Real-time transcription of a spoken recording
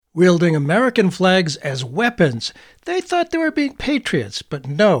wielding American flags as weapons. They thought they were being patriots, but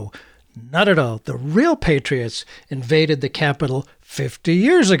no, not at all. The real patriots invaded the Capitol 50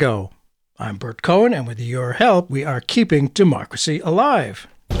 years ago. I'm Bert Cohen, and with your help, we are keeping democracy alive.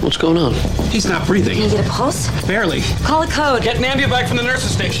 What's going on? He's not breathing. Can you get a pulse? Barely. Call a code. Get an ambulance from the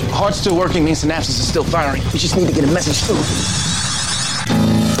nurse's station. Heart's still working, means synapses is still firing. We just need to get a message through.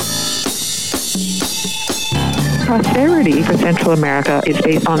 Prosperity for Central America is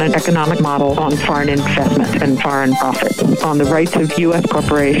based on an economic model on foreign investment and foreign profits, on the rights of U.S.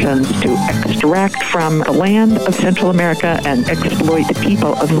 corporations to extract from the land of Central America and exploit the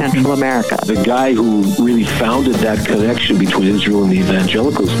people of Central America. The guy who really founded that connection between Israel and the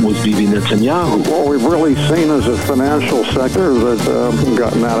evangelicals was Bibi Netanyahu. What we've really seen is a financial sector that's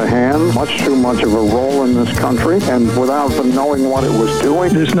gotten out of hand, much too much of a role in this country, and without them knowing what it was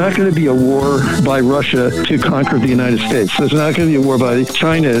doing. There's not going to be a war by Russia to conquer the United States. There's not going to be a war by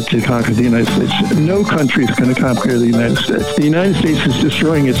China to conquer the United States. No country is going to conquer the United States. The United States is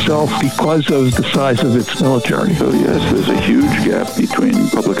destroying itself because of the size of its military. So yes, there's a huge gap between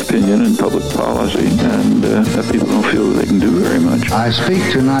public opinion and public policy, and that people don't feel that they can do very much. I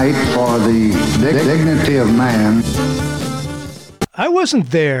speak tonight for the dignity of man. I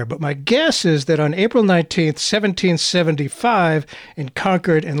wasn't there, but my guess is that on April 19th, 1775, in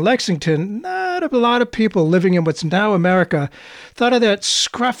Concord and Lexington, not a lot of people living in what's now America thought of that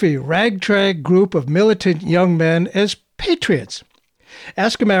scruffy, ragtag group of militant young men as patriots.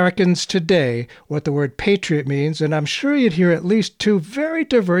 Ask Americans today what the word patriot means, and I'm sure you'd hear at least two very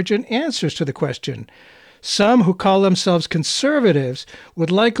divergent answers to the question. Some who call themselves conservatives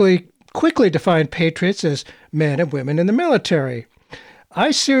would likely quickly define patriots as men and women in the military.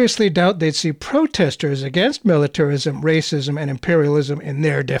 I seriously doubt they'd see protesters against militarism, racism, and imperialism in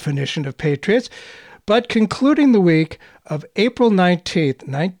their definition of patriots. But concluding the week of April 19th,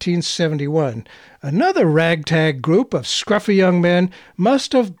 1971, another ragtag group of scruffy young men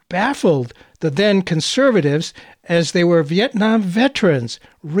must have baffled the then conservatives, as they were Vietnam veterans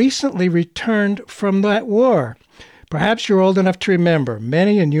recently returned from that war. Perhaps you're old enough to remember,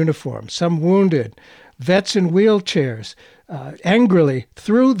 many in uniform, some wounded, vets in wheelchairs, angrily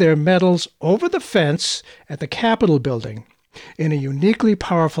threw their medals over the fence at the Capitol building in a uniquely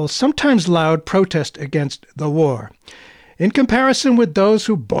powerful, sometimes loud protest against the war. In comparison with those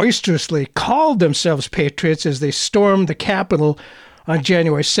who boisterously called themselves patriots as they stormed the Capitol on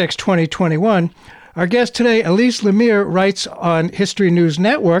January 6, 2021, our guest today, Elise Lemire, writes on History News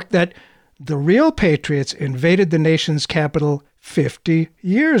Network that the real patriots invaded the nation's capital 50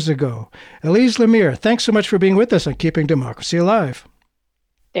 years ago. Elise Lemire, thanks so much for being with us on Keeping Democracy Alive.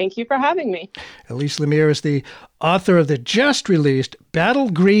 Thank you for having me. Elise Lemire is the author of the just-released Battle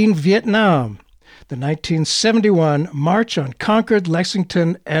Green Vietnam, the 1971 March on Concord,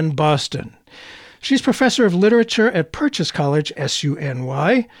 Lexington, and Boston. She's professor of literature at Purchase College,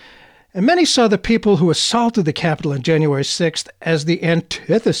 SUNY, and many saw the people who assaulted the Capitol on January 6th as the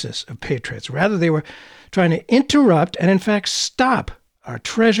antithesis of patriots. Rather, they were trying to interrupt and, in fact, stop our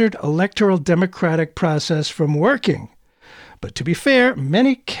treasured electoral democratic process from working. But to be fair,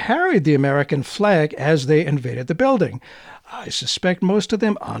 many carried the American flag as they invaded the building. I suspect most of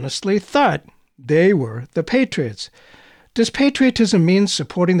them honestly thought they were the patriots. Does patriotism mean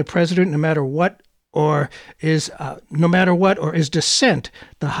supporting the president no matter what, or is dissent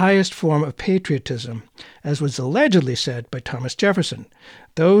the highest form of patriotism, as was allegedly said by Thomas Jefferson?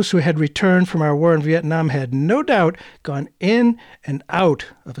 Those who had returned from our war in Vietnam had no doubt gone in and out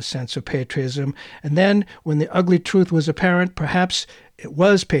of a sense of patriotism, and then, when the ugly truth was apparent, perhaps it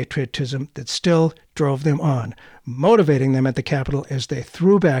was patriotism that still drove them on, motivating them at the Capitol as they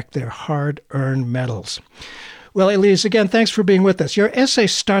threw back their hard-earned medals. Well, Elise, again, thanks for being with us. Your essay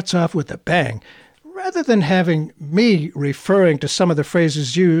starts off with a bang. Rather than having me referring to some of the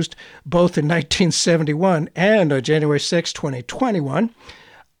phrases used both in 1971 and on January 6, 2021,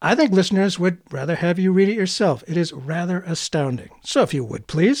 I think listeners would rather have you read it yourself. It is rather astounding. So if you would,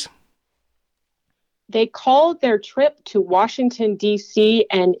 please. They called their trip to Washington, D.C.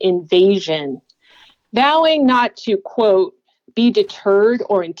 an invasion, vowing not to, quote, be deterred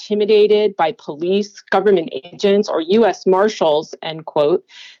or intimidated by police, government agents, or U.S. Marshals, end quote.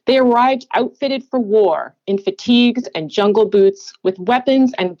 They arrived outfitted for war in fatigues and jungle boots with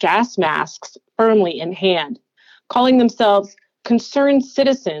weapons and gas masks firmly in hand. Calling themselves concerned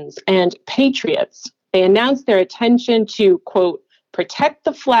citizens and patriots, they announced their intention to, quote, protect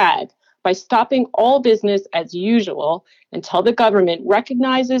the flag by stopping all business as usual until the government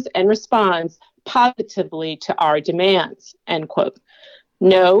recognizes and responds positively to our demands, end quote.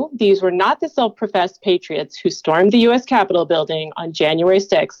 No, these were not the self-professed patriots who stormed the U.S. Capitol building on January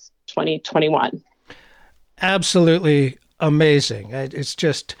 6, 2021. Absolutely amazing. It's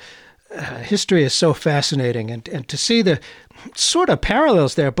just, history is so fascinating. And to see the sort of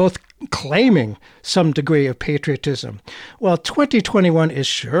parallels there, both claiming some degree of patriotism. Well, 2021 is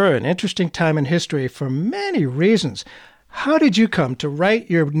sure an interesting time in history for many reasons. How did you come to write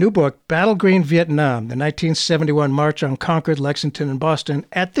your new book, Battle Green Vietnam, the 1971 March on Concord, Lexington, and Boston,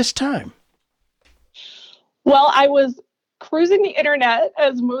 at this time? Well, I was cruising the internet,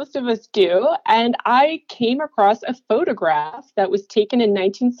 as most of us do, and I came across a photograph that was taken in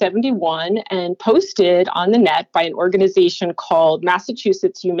 1971 and posted on the net by an organization called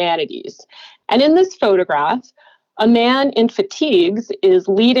Massachusetts Humanities. And in this photograph, a man in fatigues is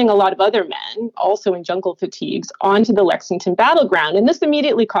leading a lot of other men, also in jungle fatigues, onto the Lexington battleground. And this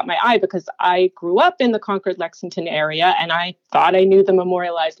immediately caught my eye because I grew up in the Concord, Lexington area, and I thought I knew the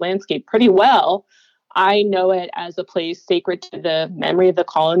memorialized landscape pretty well. I know it as a place sacred to the memory of the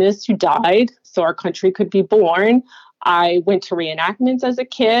colonists who died so our country could be born. I went to reenactments as a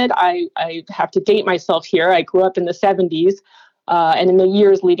kid. I have to date myself here. I grew up in the 70s, and in the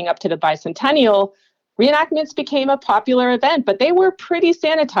years leading up to the bicentennial, reenactments became a popular event, but they were pretty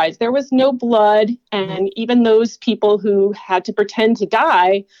sanitized. There was no blood, and even those people who had to pretend to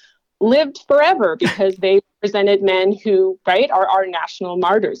die lived forever because they represented men who, right, are our national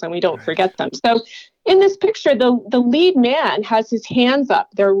martyrs, and we don't forget them. So in this picture, the lead man has his hands up.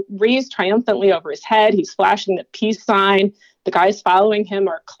 They're raised triumphantly over his head. He's flashing the peace sign. The guys following him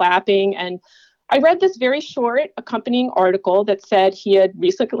are clapping. And I read this very short accompanying article that said he had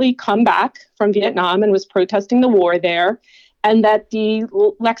recently come back from Vietnam and was protesting the war there, and that the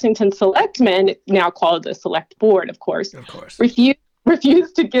Lexington Selectmen, now called the Select Board, of course.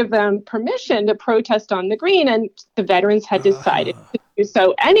 Refused to give them permission to protest on the green, and the veterans had decided to do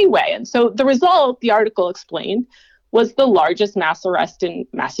so anyway. And so the result, the article explained, was the largest mass arrest in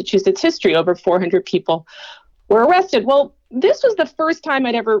Massachusetts history. Over 400 people were arrested. Well, this was the first time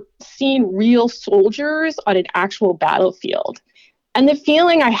I'd ever seen real soldiers on an actual battlefield. And the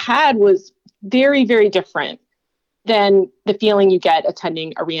feeling I had was very, very different than the feeling you get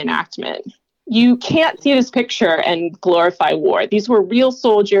attending a reenactment. You can't see this picture and glorify war. These were real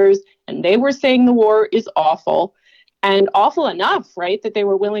soldiers, and they were saying the war is awful, and awful enough, right, that they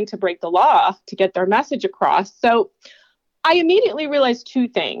were willing to break the law to get their message across. So I immediately realized two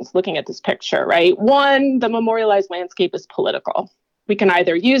things looking at this picture, right? One, the memorialized landscape is political. We can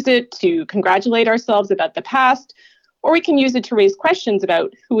either use it to congratulate ourselves about the past, or we can use it to raise questions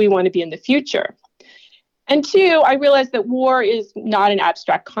about who we want to be in the future. And two, I realized that war is not an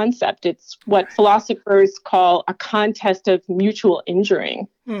abstract concept. It's what philosophers call a contest of mutual injuring.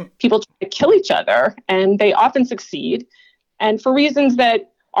 People try to kill each other, and they often succeed, and for reasons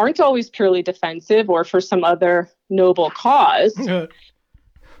that aren't always purely defensive or for some other noble cause. And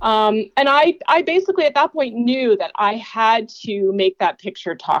I basically at that point knew that I had to make that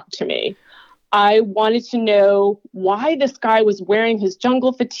picture talk to me. I wanted to know why this guy was wearing his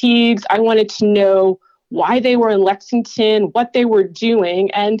jungle fatigues. I wanted to know why they were in Lexington, what they were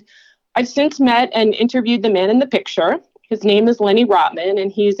doing. And I've since met and interviewed the man in the picture. His name is Lenny Rotman, and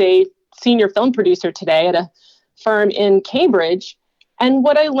he's a senior film producer today at a firm in Cambridge. And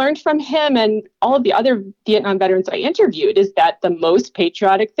what I learned from him and all of the other Vietnam veterans I interviewed is that the most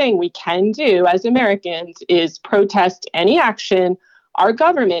patriotic thing we can do as Americans is protest any action our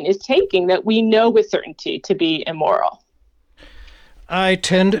government is taking that we know with certainty to be immoral. I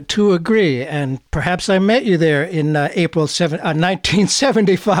tend to agree, and perhaps I met you there in April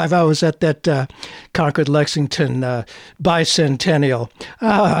 1975. I was at that Concord Lexington bicentennial.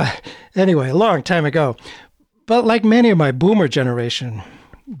 Anyway, a long time ago. But like many of my boomer generation,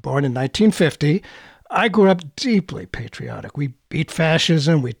 born in 1950, I grew up deeply patriotic. We beat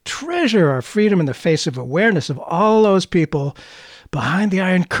fascism. We treasure our freedom in the face of awareness of all those people behind the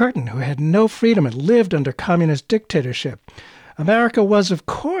Iron Curtain who had no freedom and lived under communist dictatorship. America was, of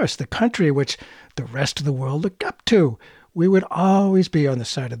course, the country which the rest of the world looked up to. We would always be on the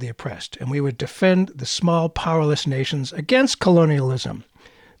side of the oppressed, and we would defend the small, powerless nations against colonialism.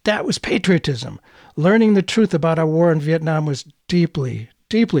 That was patriotism. Learning the truth about our war in Vietnam was deeply,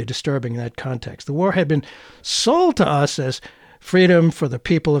 deeply disturbing in that context. The war had been sold to us as freedom for the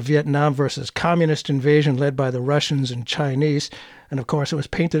people of Vietnam versus communist invasion led by the Russians and Chinese, and of course it was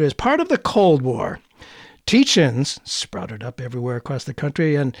painted as part of the Cold War. Teach-ins sprouted up everywhere across the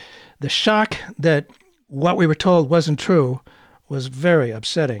country, and the shock that what we were told wasn't true was very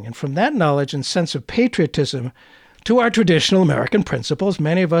upsetting. And from that knowledge and sense of patriotism to our traditional American principles,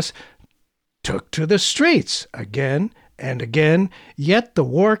 many of us took to the streets again and again, yet the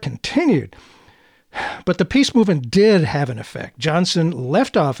war continued. But the peace movement did have an effect. Johnson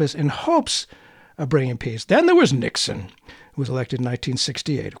left office in hopes of bringing peace. Then there was Nixon, who was elected in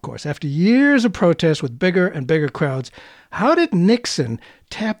 1968, of course. After years of protests with bigger and bigger crowds, how did Nixon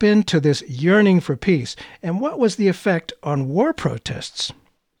tap into this yearning for peace? And what was the effect on war protests?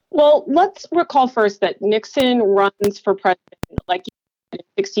 Well, let's recall first that Nixon runs for president like in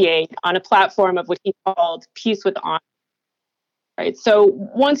 68 on a platform of what he called peace with honor. Right. So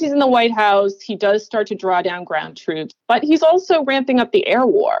once he's in the White House, he does start to draw down ground troops, but he's also ramping up the air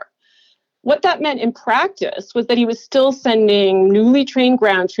war. What that meant in practice was that he was still sending newly trained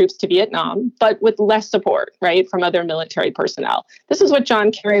ground troops to Vietnam, but with less support, right, from other military personnel. This is what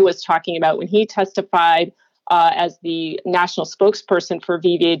John Kerry was talking about when he testified as the national spokesperson for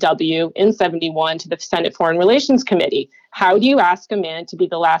VVAW in 71 to the Senate Foreign Relations Committee. How do you ask a man to be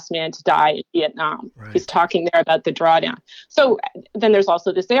the last man to die in Vietnam? Right. He's talking there about the drawdown. So then there's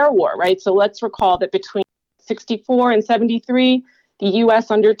also this air war, right? So let's recall that between 64 and 73, the U.S.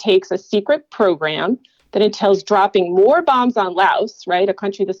 undertakes a secret program that entails dropping more bombs on Laos, right, a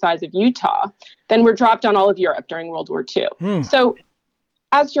country the size of Utah, than were dropped on all of Europe during World War II. So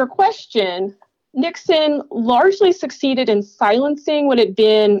as your question, Nixon largely succeeded in silencing what had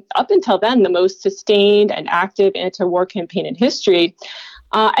been, up until then, the most sustained and active anti-war campaign in history.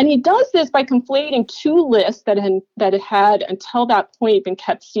 And he does this by conflating two lists that had, until that point, been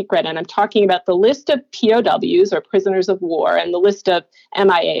kept secret. And I'm talking about the list of POWs, or prisoners of war, and the list of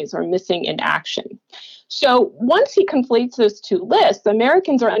MIAs, or missing in action. So once he conflates those two lists,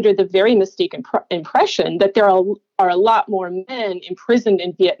 Americans are under the very mistaken impression that there are a lot more men imprisoned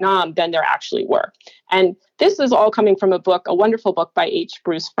in Vietnam than there actually were. And this is all coming from a wonderful book by H.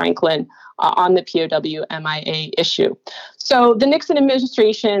 Bruce Franklin on the POW MIA issue. So the Nixon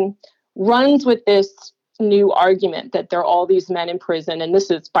administration runs with this new argument that there are all these men in prison, and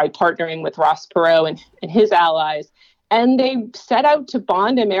this is by partnering with Ross Perot and his allies. And they set out to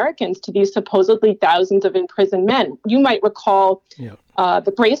bond Americans to these supposedly thousands of imprisoned men. You might recall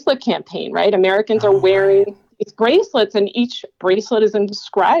the bracelet campaign, right? Americans are wearing these bracelets, and each bracelet is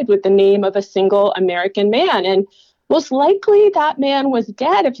inscribed with the name of a single American man. And most likely that man was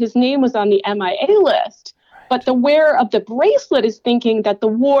dead if his name was on the MIA list. Right. But the wearer of the bracelet is thinking that the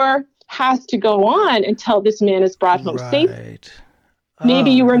war has to go on until this man is brought home safely.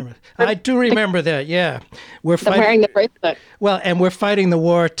 Maybe you remember. I do remember that. Yeah, we're wearing the bracelet. Well, and we're fighting the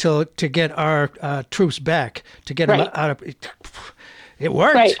war to get our troops back, to get them out of. It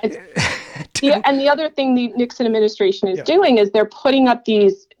worked. Right. And the other thing the Nixon administration is doing is they're putting up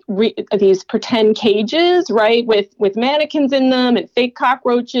these pretend cages, right, with mannequins in them and fake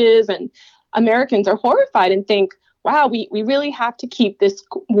cockroaches, and Americans are horrified and think, wow, we really have to keep this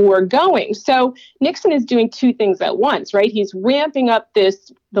war going. So Nixon is doing two things at once, right? He's ramping up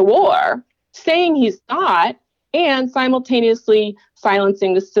the war, saying he's not, and simultaneously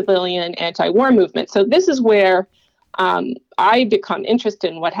silencing the civilian anti-war movement. So this is where I become interested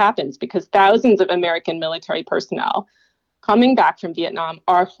in what happens, because thousands of American military personnel coming back from Vietnam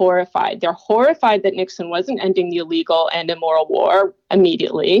are horrified. They're horrified that Nixon wasn't ending the illegal and immoral war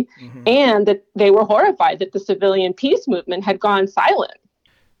immediately, and that they were horrified that the civilian peace movement had gone silent.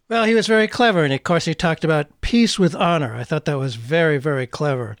 Well, he was very clever, and of course he talked about peace with honor. I thought that was very, very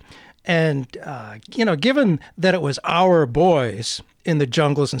clever. And, given that it was our boys in the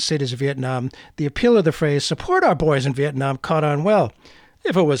jungles and cities of Vietnam, the appeal of the phrase, support our boys in Vietnam, caught on well.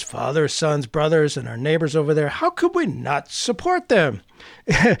 If it was fathers, sons, brothers, and our neighbors over there, how could we not support them?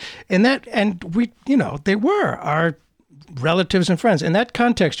 They were our relatives and friends. In that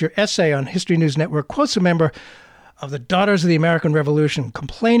context, your essay on History News Network quotes a member of the Daughters of the American Revolution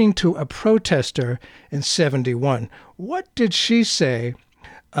complaining to a protester in 71. What did she say?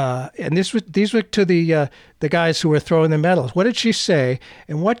 And these were to the guys who were throwing the medals. What did she say,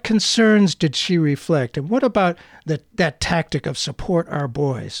 and what concerns did she reflect? And what about that tactic of support our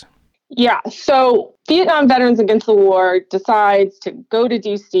boys? Yeah, so Vietnam Veterans Against the War decides to go to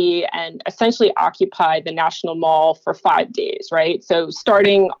D.C. and essentially occupy the National Mall for 5 days, right? So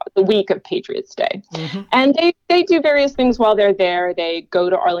starting the week of Patriots Day. And they do various things while they're there. They go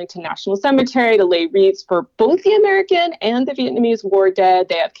to Arlington National Cemetery to lay wreaths for both the American and the Vietnamese war dead.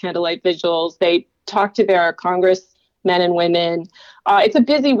 They have candlelight vigils. They talk to their congressmen and women. It's a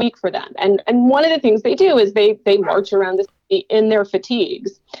busy week for them. And one of the things they do is they march around the city in their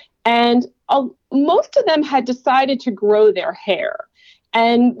fatigues. And most of them had decided to grow their hair.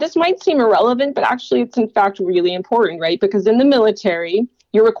 And this might seem irrelevant, but actually it's in fact really important, right? Because in the military,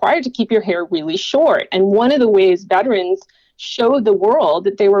 you're required to keep your hair really short. And one of the ways veterans showed the world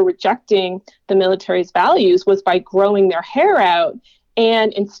that they were rejecting the military's values was by growing their hair out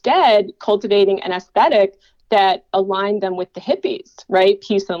and instead cultivating an aesthetic that aligned them with the hippies, right?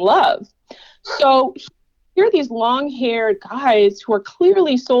 Peace and love. So here are these long-haired guys who are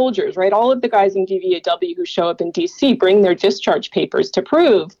clearly soldiers, right? All of the guys in DVAW who show up in DC bring their discharge papers to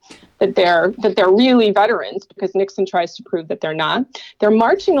prove that they're really veterans, because Nixon tries to prove that they're not. They're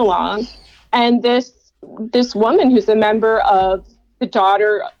marching along, and this woman who's a member of the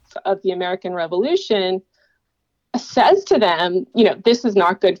Daughter of the American Revolution says to them, this is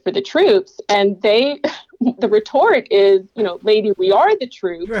not good for the troops. And the retort is, lady, we are the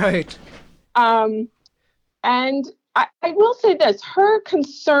troops. Right. And I will say this, her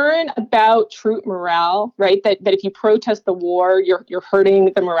concern about troop morale, right, that if you protest the war, you're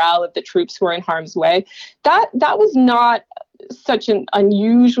hurting the morale of the troops who are in harm's way, that was not such an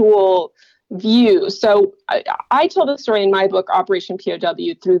unusual view. So I tell the story in my book, Operation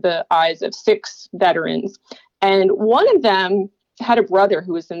POW, through the eyes of 6 veterans. And one of them had a brother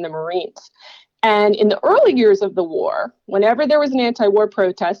who was in the Marines. And in the early years of the war, whenever there was an anti-war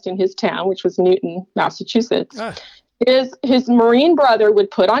protest in his town, which was Newton, Massachusetts, his Marine brother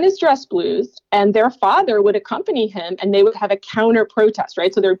would put on his dress blues, and their father would accompany him, and they would have a counter protest,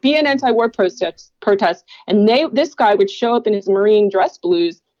 right? So there'd be an anti-war protest, and this guy would show up in his Marine dress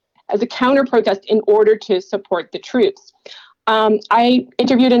blues as a counter protest in order to support the troops. I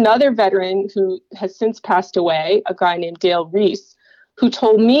interviewed another veteran who has since passed away, a guy named Dale Reese, who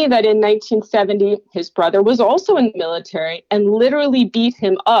told me that in 1970, his brother was also in the military and literally beat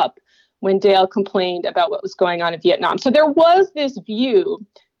him up when Dale complained about what was going on in Vietnam. So there was this view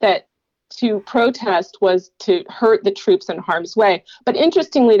that to protest was to hurt the troops in harm's way. But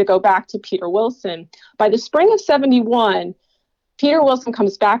interestingly, to go back to Peter Wilson, by the spring of 71, Peter Wilson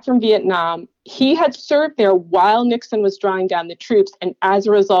comes back from Vietnam. He had served there while Nixon was drawing down the troops, and as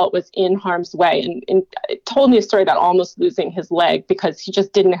a result was in harm's way. And it told me a story about almost losing his leg because he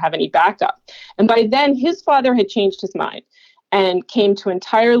just didn't have any backup. And by then, his father had changed his mind and came to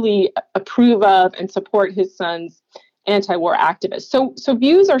entirely approve of and support his son's anti-war activists. So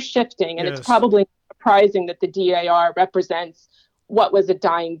views are shifting, and It's probably surprising that the DAR represents what was a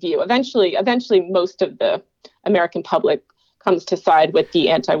dying view. Eventually, most of the American public comes to side with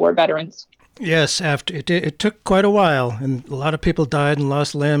the anti-war veterans. Yes, after it took quite a while, and a lot of people died and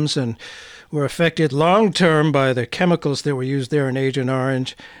lost limbs and were affected long-term by the chemicals that were used there in Agent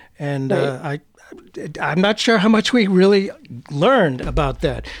Orange. And right. I'm not sure how much we really learned about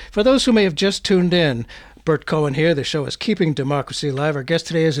that. For those who may have just tuned in, Bert Cohen here. The show is Keeping Democracy Alive. Our guest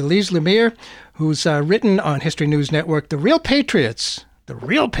today is Elise Lemire, who's written on History News Network, The Real Patriots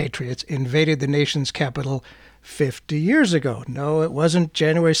invaded the nation's capital 50 years ago. No, it wasn't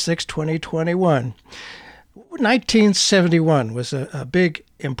January 6, 2021. 1971 was a big,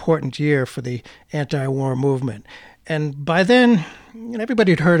 important year for the anti-war movement. And by then,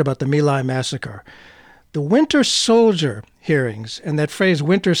 everybody had heard about the My Lai massacre. The Winter Soldier hearings, and that phrase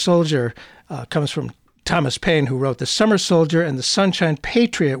Winter Soldier comes from Thomas Paine, who wrote, "The summer soldier and the sunshine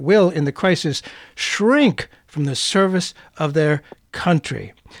patriot will, in the crisis, shrink from the service of their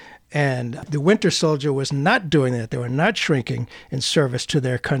country." And the Winter Soldier was not doing that. They were not shrinking in service to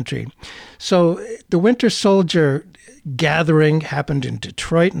their country. So the Winter Soldier gathering happened in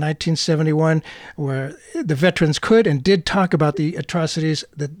Detroit in 1971, where the veterans could and did talk about the atrocities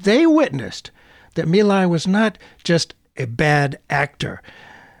that they witnessed, that My Lai was not just a bad actor.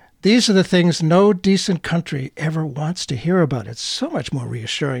 These are the things no decent country ever wants to hear about. It's so much more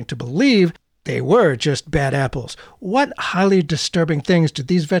reassuring to believe they were just bad apples. What highly disturbing things did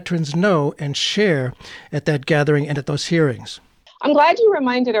these veterans know and share at that gathering and at those hearings? I'm glad you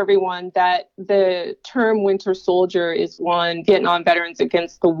reminded everyone that the term Winter Soldier is one Vietnam Veterans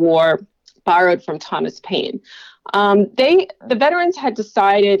Against the War borrowed from Thomas Paine. The veterans had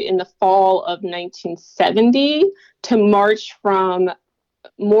decided in the fall of 1970 to march from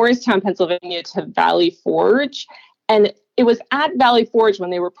Morristown, Pennsylvania to Valley Forge. And it was at Valley Forge when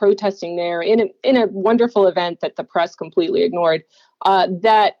they were protesting there in a wonderful event that the press completely ignored,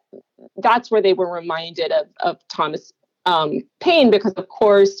 that's where they were reminded of Thomas Paine, because, of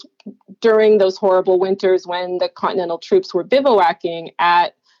course, during those horrible winters when the Continental troops were bivouacking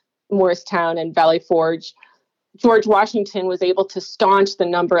at Morristown and Valley Forge, George Washington was able to staunch the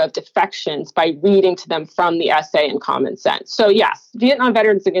number of defections by reading to them from the essay in Common Sense. So yes, Vietnam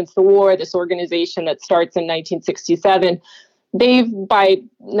Veterans Against the War, this organization that starts in 1967, they've by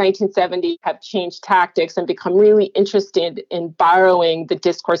 1970 have changed tactics and become really interested in borrowing the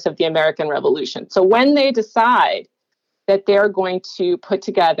discourse of the American Revolution. So when they decide that they're going to put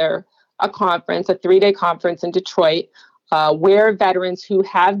together a conference, a 3-day conference in Detroit, where veterans who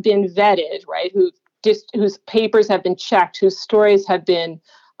have been vetted, right, whose papers have been checked, whose stories have been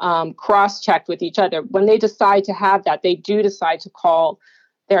cross-checked with each other, when they decide to have that, they do decide to call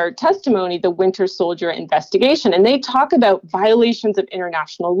their testimony the Winter Soldier investigation. And they talk about violations of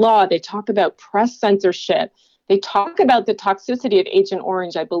international law. They talk about press censorship. They talk about the toxicity of Agent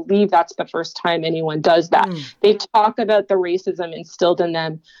Orange. I believe that's the first time anyone does that. They talk about the racism instilled in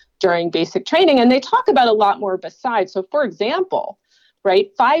them during basic training. And they talk about a lot more besides. So, for example, right,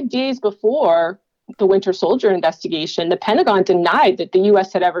 5 days before the Winter Soldier investigation, the Pentagon denied that the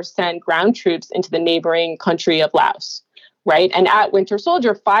U.S. had ever sent ground troops into the neighboring country of Laos. Right. And at Winter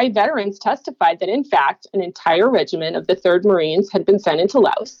Soldier, 5 veterans testified that, in fact, an entire regiment of the 3rd Marines had been sent into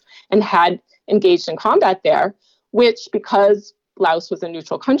Laos and had engaged in combat there, which, because Laos was a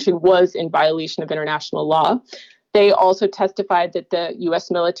neutral country, was in violation of international law. They also testified that the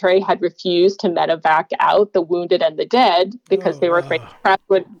U.S. military had refused to medevac out the wounded and the dead because they were afraid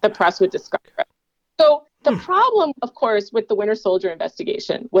the press would discover it. So the problem, of course, with the Winter Soldier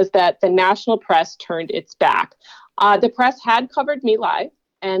investigation was that the national press turned its back. The press had covered Me Live,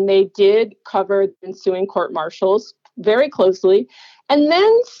 and they did cover the ensuing court-martials very closely, and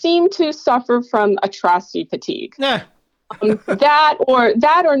then seemed to suffer from atrocity fatigue. Yeah. That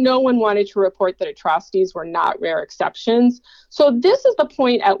or no one wanted to report that atrocities were not rare exceptions. So this is the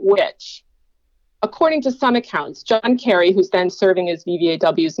point at which, according to some accounts, John Kerry, who's then serving as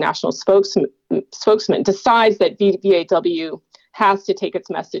VVAW's national spokesman, decides that VVAW has to take its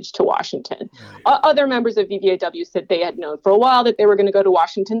message to Washington. Right. Other members of VVAW said they had known for a while that they were going to go to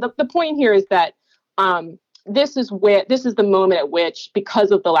Washington. The point here is that this is the moment at which,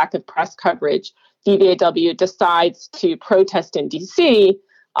 because of the lack of press coverage, VVAW decides to protest in D.C.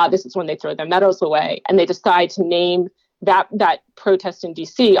 This is when they throw their medals away, and they decide to name that protest in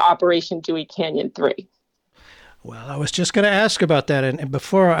D.C. Operation Dewey Canyon 3. Well, I was just going to ask about that, and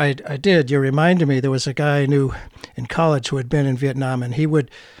before I did, you reminded me there was a guy I knew in college who had been in Vietnam, and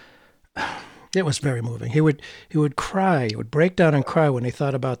it was very moving. He would cry, he would break down and cry when he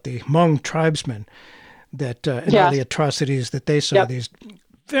thought about the Hmong tribesmen that and all the atrocities that they saw. These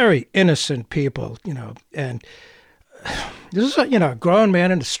very innocent people, and this is a grown man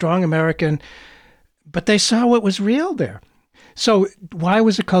and a strong American, but they saw what was real there. So why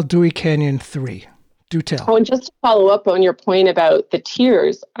was it called Dewey Canyon 3? Do tell. Oh, and just to follow up on your point about the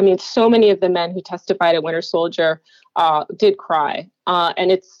tears, I mean, so many of the men who testified at Winter Soldier did cry.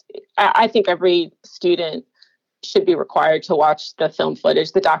 And I think every student should be required to watch the film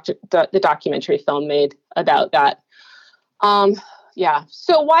footage, the documentary film made about that.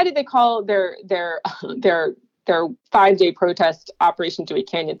 So why did they call their 5-day protest Operation Dewey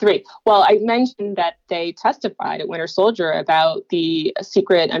Canyon 3? Well, I mentioned that they testified at Winter Soldier about the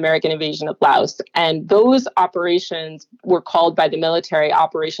secret American invasion of Laos, and those operations were called by the military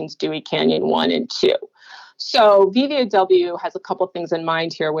Operations Dewey Canyon 1 and 2. So VVAW has a couple things in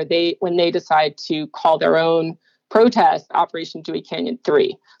mind here when they decide to call their own protest Operation Dewey Canyon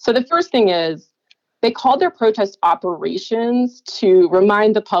 3. So the first thing is, they called their protest operations to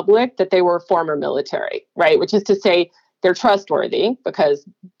remind the public that they were former military, right? Which is to say they're trustworthy because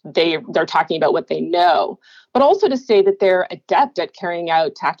they're talking about what they know, but also to say that they're adept at carrying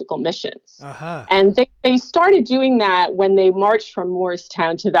out tactical missions. Uh-huh. And they started doing that when they marched from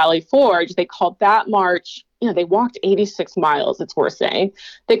Morristown to Valley Forge. They called that march, they walked 86 miles, it's worth saying.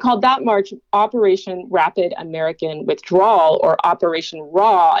 They called that march Operation Rapid American Withdrawal, or Operation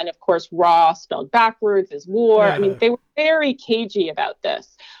RAW. And of course, RAW spelled backwards is war. Yeah. I mean, they were very cagey about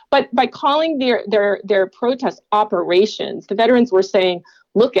this. But by calling their protest operations, the veterans were saying,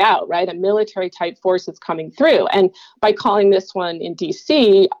 look out, right? A military type force is coming through. And by calling this one in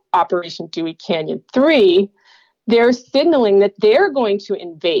DC Operation Dewey Canyon 3, they're signaling that they're going to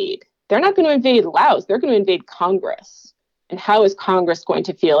invade. They're not going to invade Laos. They're going to invade Congress. And how is Congress going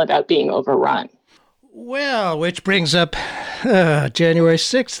to feel about being overrun? Well, which brings up January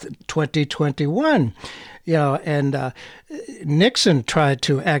 6th, 2021. And Nixon tried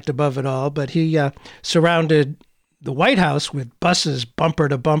to act above it all, but he surrounded the White House with buses, bumper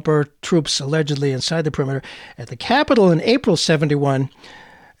to bumper, troops allegedly inside the perimeter. At the Capitol in April 71,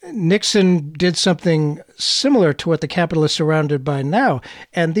 Nixon did something similar to what the Capitol is surrounded by now.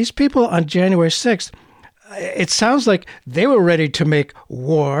 And these people on January 6th, it sounds like they were ready to make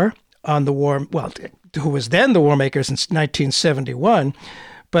war on the war, well, who was then the war maker since 1971.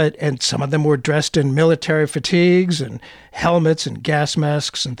 And some of them were dressed in military fatigues and helmets and gas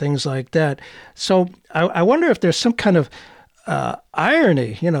masks and things like that. So I wonder if there's some kind of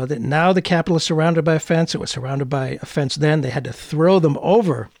irony, that now the Capitol is surrounded by a fence. It was surrounded by a fence then. They had to throw them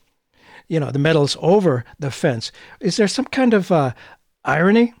over, the medals over the fence. Is there some kind of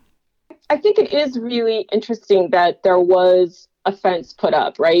irony? I think it is really interesting that there was a fence put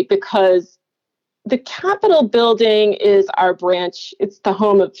up, right? Because the Capitol building is our branch. It's the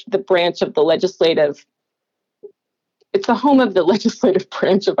home of the branch of the legislative. It's the home of the legislative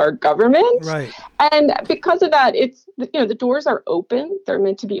branch of our government. Right. And because of that, it's, the doors are open. They're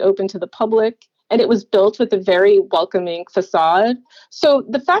meant to be open to the public. And it was built with a very welcoming facade. So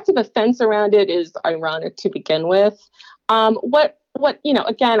the fact of a fence around it is ironic to begin with.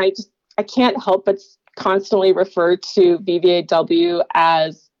 Again, I can't help but constantly refer to VVAW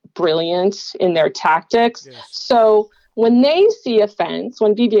as brilliant in their tactics. Yes. So when they see a fence,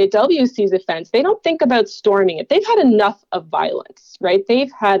 when VVAW sees a fence, they don't think about storming it. They've had enough of violence, right?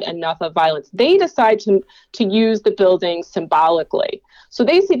 They've had enough of violence. They decide to use the building symbolically. So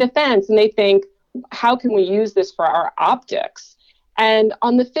they see the fence and they think, how can we use this for our optics? And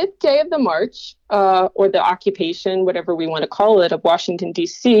on the 5th day of the march, or the occupation, whatever we want to call it, of Washington,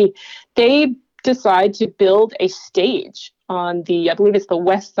 D.C., they decide to build a stage on I believe it's the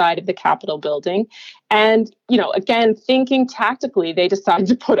west side of the Capitol building. And, again, thinking tactically, they decide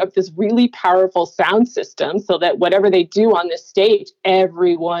to put up this really powerful sound system so that whatever they do on this stage,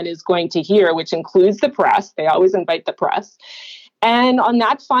 everyone is going to hear, which includes the press. They always invite the press. And on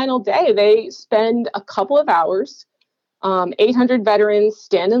that final day, they spend a couple of hours. 800 veterans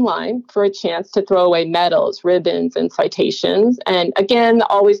stand in line for a chance to throw away medals, ribbons, and citations. And again,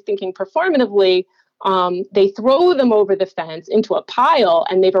 always thinking performatively, they throw them over the fence into a pile,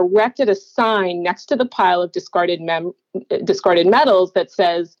 and they've erected a sign next to the pile of discarded medals that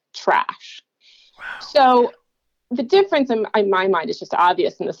says trash. Wow. So the difference in my mind is just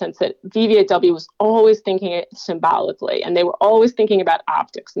obvious in the sense that VVAW was always thinking it symbolically, and they were always thinking about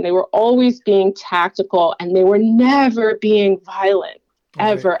optics, and they were always being tactical, and they were never being violent,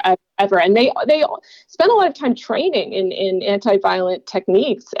 ever. And they spent a lot of time training in anti-violent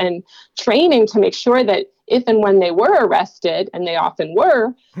techniques and training to make sure that if and when they were arrested, and they often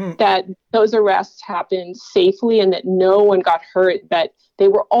were, that those arrests happened safely and that no one got hurt, that they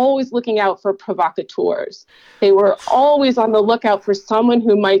were always looking out for provocateurs. They were always on the lookout for someone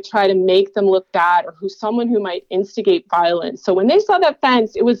who might try to make them look bad, or someone who might instigate violence. So when they saw that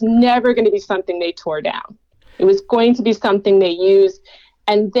fence, it was never going to be something they tore down. It was going to be something they used.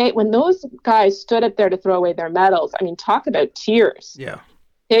 And when those guys stood up there to throw away their medals, I mean, talk about tears. Yeah.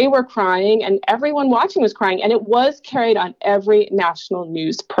 They were crying, and everyone watching was crying, and it was carried on every national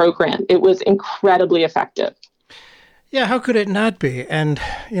news program. It was incredibly effective. Yeah, how could it not be? And,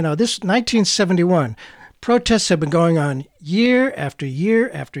 this 1971, protests have been going on year after year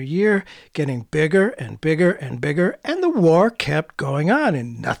after year, getting bigger and bigger and bigger, and the war kept going on,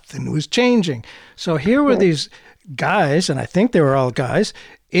 and nothing was changing. So here were these guys, and I think they were all guys,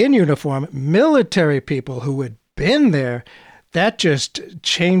 in uniform, military people who had been there. That just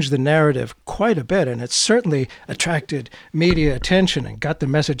changed the narrative quite a bit, and it certainly attracted media attention and got the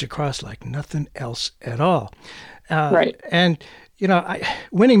message across like nothing else at all. Right. And,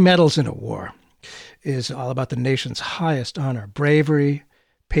 winning medals in a war is all about the nation's highest honor, bravery,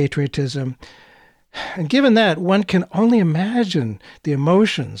 patriotism. And given that, one can only imagine the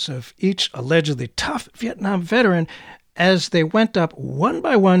emotions of each allegedly tough Vietnam veteran as they went up one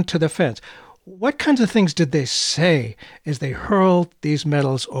by one to the fence. What kinds of things did they say as they hurled these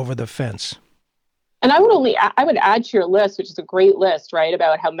medals over the fence? And I would add to your list, which is a great list, right,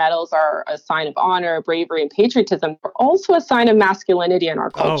 about how medals are a sign of honor, bravery, and patriotism. They're also a sign of masculinity in our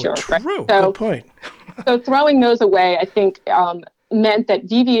culture. Oh, true. Right? Good point. So throwing those away, I think, meant that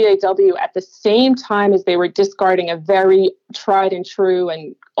VVAW, at the same time as they were discarding a very tried and true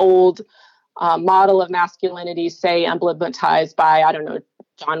and old model of masculinity, say emblematized by,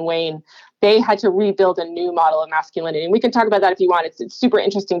 John Wayne, they had to rebuild a new model of masculinity. And we can talk about that if you want. It's super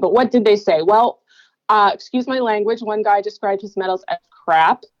interesting. But what did they say? Well, excuse my language, one guy described his medals as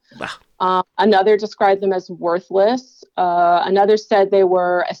crap. Another described them as worthless. Another said they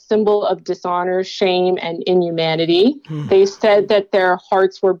were a symbol of dishonor, shame, and inhumanity. They said that their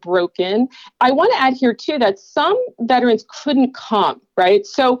hearts were broken. I want to add here, too, that some veterans couldn't come, right?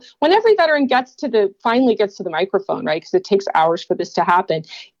 So when every veteran finally gets to the microphone, right, because it takes hours for this to happen,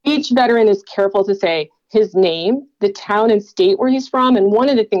 each veteran is careful to say his name, the town and state where he's from. And one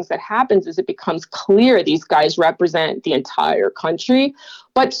of the things that happens is it becomes clear these guys represent the entire country.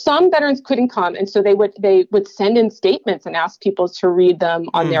 But some veterans couldn't come, and so they would send in statements and ask people to read them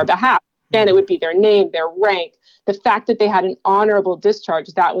on their behalf. And it would be their name, their rank, the fact that they had an honorable discharge.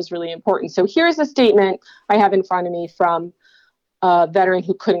 That was really important. So here's a statement I have in front of me from a veteran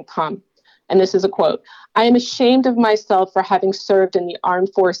who couldn't come. And this is a quote: "I am ashamed of myself for having served in the armed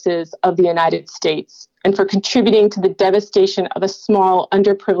forces of the United States and for contributing to the devastation of a small,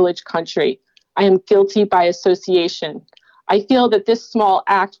 underprivileged country. I am guilty by association. I feel that this small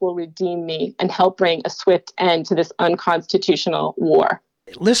act will redeem me and help bring a swift end to this unconstitutional war."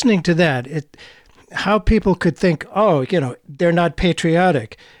 Listening to that, how people could think, oh, they're not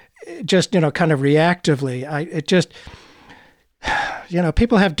patriotic, just, kind of reactively.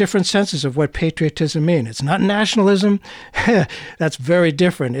 People have different senses of what patriotism means. It's not nationalism. That's very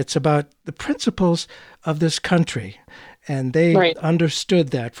different. It's about the principles of this country. And they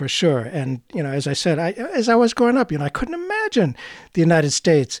understood that for sure. And, as I said, as I was growing up, I couldn't imagine the United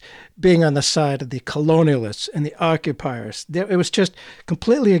States being on the side of the colonialists and the occupiers. It was just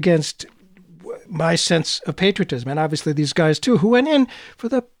completely against my sense of patriotism. And obviously these guys, too, who went in for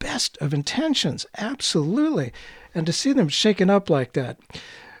the best of intentions. Absolutely. And to see them shaken up like that,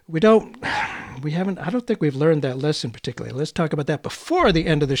 I don't think we've learned that lesson particularly. Let's talk about that before the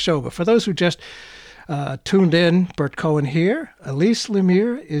end of the show. But for those who just tuned in, Bert Cohen here. Elise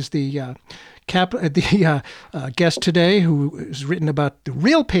Lemire is the guest today, who has written about the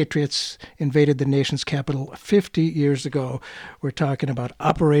real patriots invaded the nation's capital 50 years ago. We're talking about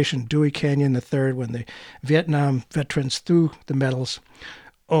Operation Dewey Canyon III, when the Vietnam veterans threw the medals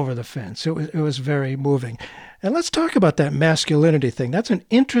over the fence. It was very moving. And let's talk about that masculinity thing. That's an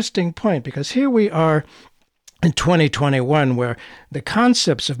interesting point, because here we are in 2021, where the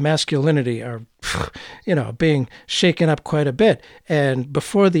concepts of masculinity are, being shaken up quite a bit. And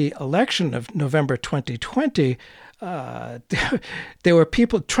before the election of November 2020, there were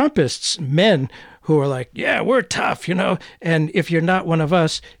people, Trumpists, men, who were like, yeah, we're tough, and if you're not one of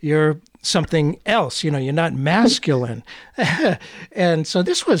us, you're something else, you're not masculine. And so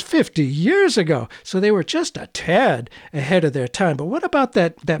this was 50 years ago. So they were just a tad ahead of their time. But what about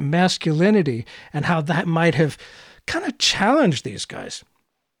that masculinity and how that might have kind of challenged these guys?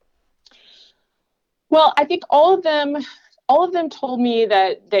 Well, I think all of them told me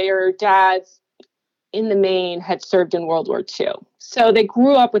that their dads in the main had served in World War II. So they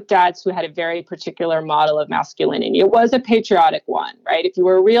grew up with dads who had a very particular model of masculinity. It was a patriotic one, right? If you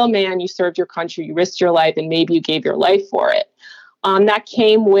were a real man, you served your country, you risked your life, and maybe you gave your life for it. That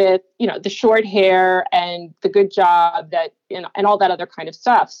came with, the short hair and the good job and all that other kind of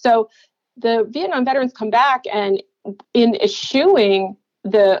stuff. So the Vietnam veterans come back, and in eschewing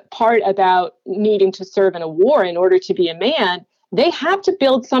the part about needing to serve in a war in order to be a man, they have to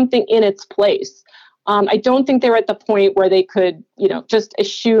build something in its place. I don't think they were at the point where they could, just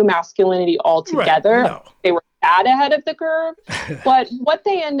eschew masculinity altogether. Right, no. They were that ahead of the curve. But what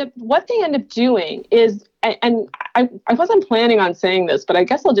they end up doing is, and I wasn't planning on saying this, but I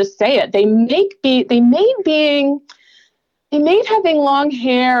guess I'll just say it. They made having long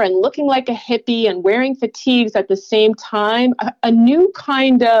hair and looking like a hippie and wearing fatigues at the same time a new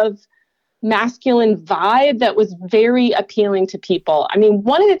kind of masculine vibe that was very appealing to people. I mean,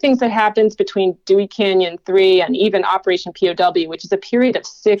 one of the things that happens between Dewey Canyon 3 and even Operation POW, which is a period of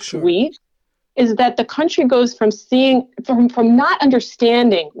 6 weeks, is that the country goes from from not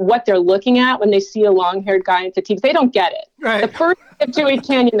understanding what they're looking at when they see a long-haired guy in fatigues. They don't get it. Right. The first day of Dewey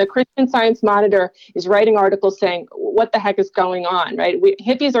Canyon, the Christian Science Monitor is writing articles saying, what the heck is going on, right?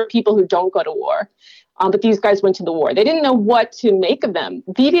 Hippies are people who don't go to war. But these guys went to the war. They didn't know what to make of them.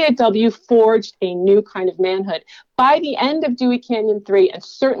 VVAW forged a new kind of manhood. By the end of Dewey Canyon 3, and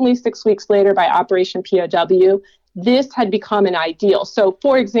certainly 6 weeks later by Operation POW, this had become an ideal. So,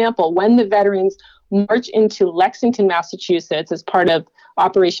 for example, when the veterans march into Lexington, Massachusetts, as part of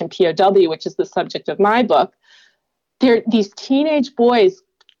Operation POW, which is the subject of my book, these teenage boys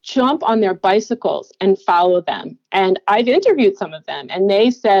jump on their bicycles and follow them. And I've interviewed some of them, and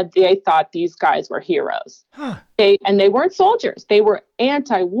they said they thought these guys were heroes. Huh. They weren't soldiers. They were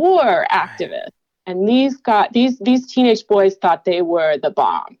anti-war activists. And these teenage boys thought they were the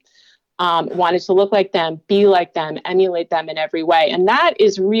bomb. Wanted to look like them, be like them, emulate them in every way. And that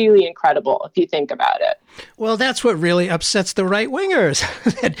is really incredible if you think about it. Well, that's what really upsets the right-wingers.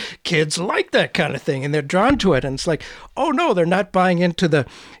 That kids like that kind of thing, and they're drawn to it. And it's like, oh, no, they're not buying into the,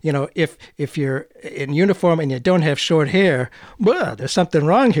 if you're in uniform and you don't have short hair, well, there's something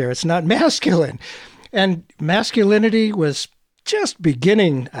wrong here. It's not masculine. And masculinity was just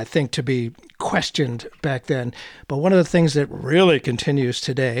beginning, I think, to be questioned back then. But one of the things that really continues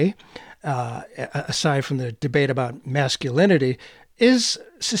today, aside from the debate about masculinity, is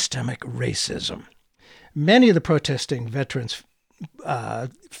systemic racism. Many of the protesting veterans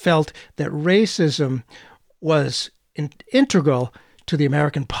felt that racism was integral to the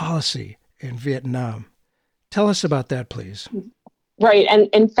American policy in Vietnam. Tell us about that, please. Right. And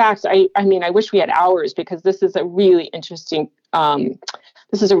in fact, I mean, I wish we had hours because this is a really interesting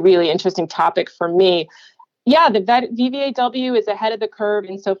topic for me. Yeah, the VVAW is ahead of the curve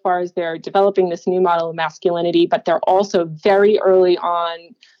insofar as they're developing this new model of masculinity, but they're also very early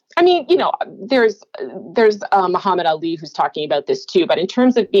on. I mean, there's Muhammad Ali who's talking about this too, but in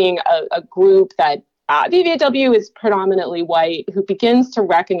terms of being a group that VVAW is predominantly white, who begins to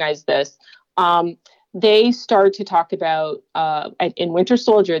recognize this, they start to talk about, in Winter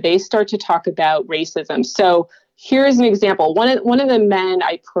Soldier, they start to talk about racism. So here's an example. One of the men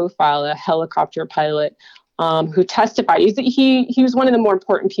I profile, a helicopter pilot, who testified. He was one of the more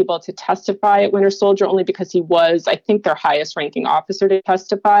important people to testify at Winter Soldier, only because he was, I think, their highest ranking officer to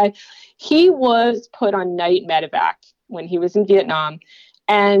testify. He was put on night medevac when he was in Vietnam.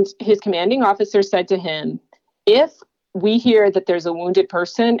 And his commanding officer said to him, if we hear that there's a wounded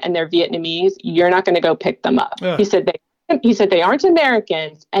person and they're Vietnamese, you're not going to go pick them up. He said they aren't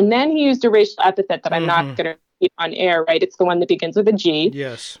Americans. And then he used a racial epithet that I'm not going to repeat on air, right? It's the one that begins with a G.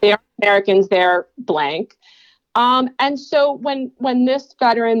 Yes. They aren't Americans, they're blank. And so when this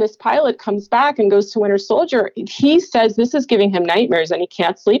veteran, this pilot comes back and goes to Winter Soldier, he says this is giving him nightmares and he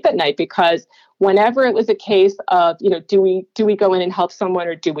can't sleep at night because whenever it was a case of, do we go in and help someone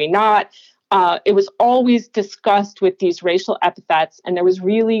or do we not? It was always discussed with these racial epithets, and there was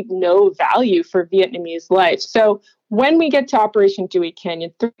really no value for Vietnamese life. So when we get to Operation Dewey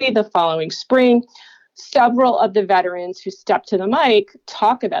Canyon 3 the following spring, several of the veterans who step to the mic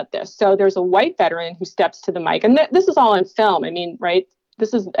talk about this. So there's a white veteran who steps to the mic, and this is all on film. I mean, right?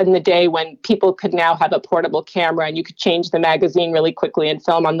 This is in the day when people could now have a portable camera and you could change the magazine really quickly and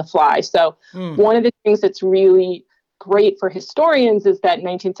film on the fly. So one of the things that's really great for historians is that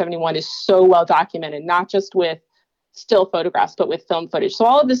 1971 is so well documented, not just with still photographs, but with film footage. So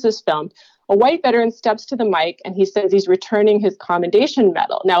all of this is filmed. A white veteran steps to the mic and he says he's returning his commendation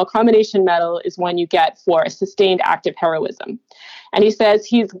medal. Now, a commendation medal is one you get for a sustained act of heroism. And he says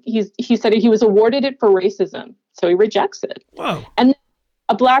he said he was awarded it for racism, so he rejects it. Wow. And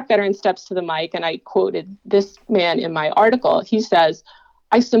a black veteran steps to the mic, and I quoted this man in my article. He says,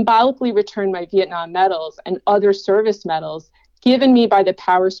 I symbolically return my Vietnam medals and other service medals given me by the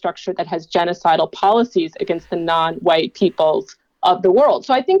power structure that has genocidal policies against the non-white peoples of the world.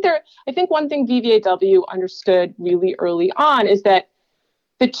 So I think one thing VVAW understood really early on is that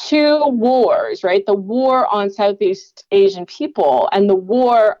the two wars, right, the war on Southeast Asian people and the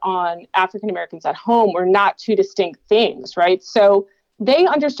war on African Americans at home were not two distinct things, right? So they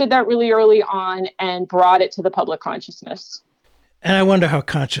understood that really early on and brought it to the public consciousness. And I wonder how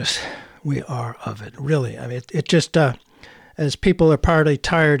conscious we are of it, really. I mean, it just, as people are partly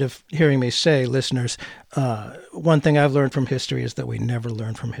tired of hearing me say, listeners, one thing I've learned from history is that we never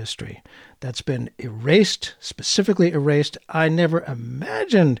learn from history. That's been erased, specifically erased. I never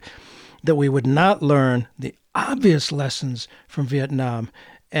imagined that we would not learn the obvious lessons from Vietnam.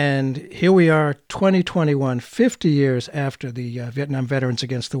 And here we are, 2021, 50 years after the Vietnam Veterans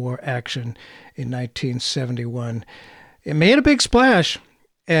Against the War action in 1971. It made a big splash,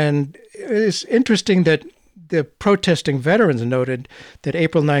 and it's interesting that the protesting veterans noted that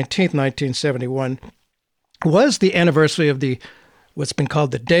April 19th, 1971 was the anniversary of what's been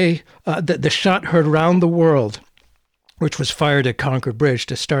called the day, the shot heard around the world, which was fired at Concord Bridge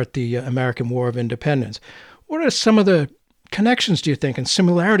to start the American War of Independence. What are some of the connections, do you think, and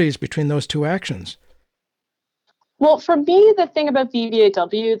similarities between those two actions? Well, for me, the thing about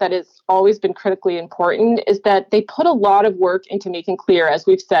VVAW that has always been critically important is that they put a lot of work into making clear, as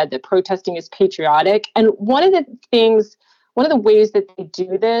we've said, that protesting is patriotic. And one of the ways that they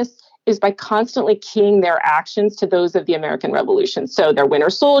do this is by constantly keying their actions to those of the American Revolution. So they're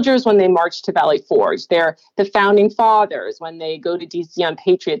Winter Soldiers when they march to Valley Forge. They're the Founding Fathers when they go to D.C. on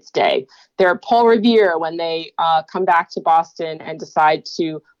Patriots Day. They're Paul Revere when they come back to Boston and decide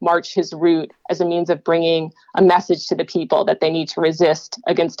to march his route as a means of bringing a message to the people that they need to resist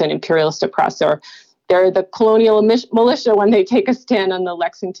against an imperialist oppressor. They're the colonial militia when they take a stand on the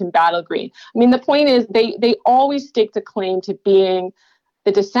Lexington Battle Green. I mean, the point is they always stake a claim to being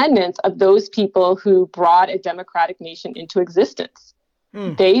the descendants of those people who brought a democratic nation into existence.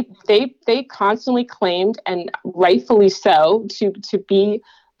 They constantly claimed, and rightfully so, to be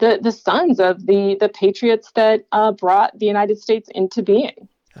the sons of the patriots that brought the United States into being.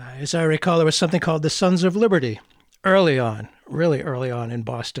 As I recall, there was something called the Sons of Liberty early on, really early on in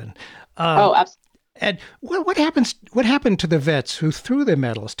Boston. Absolutely. And what happened to the vets who threw their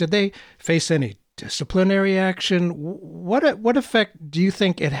medals? Did they face any disciplinary action? What effect do you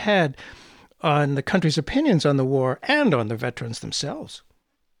think it had on the country's opinions on the war and on the veterans themselves?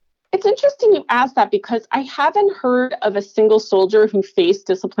 It's interesting you asked that because I haven't heard of a single soldier who faced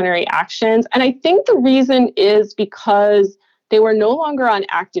disciplinary actions. And I think the reason is because they were no longer on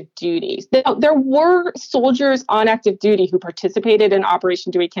active duty. There were soldiers on active duty who participated in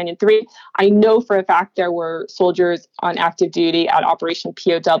Operation Dewey Canyon 3. I know for a fact there were soldiers on active duty at Operation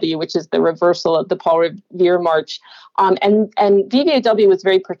POW, which is the reversal of the Paul Revere March. And VVAW was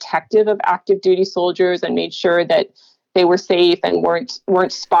very protective of active duty soldiers and made sure that they were safe and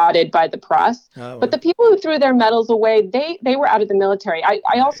weren't spotted by the press. But the people who threw their medals away, they were out of the military.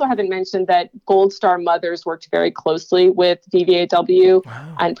 I also haven't mentioned that Gold Star mothers worked very closely with VVAW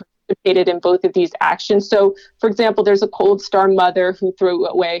and participated in both of these actions. So, for example, there's a Gold Star mother who threw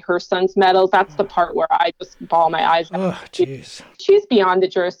away her son's medals. That's the part where I just bawl my eyes out. Oh, jeez. She's beyond the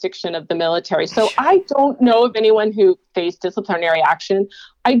jurisdiction of the military. So I don't know of anyone who faced disciplinary action.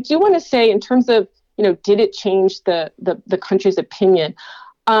 I do want to say in terms of, did it change the country's opinion?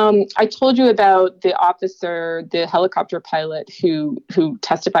 I told you about the officer, the helicopter pilot who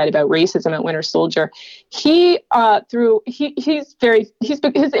testified about racism at Winter Soldier. His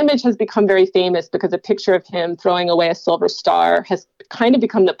image has become very famous because a picture of him throwing away a silver star has kind of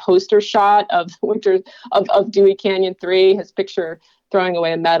become the poster shot of Dewey Canyon 3. His picture throwing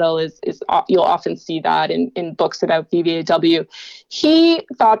away a medal is you'll often see that in books about VVAW. He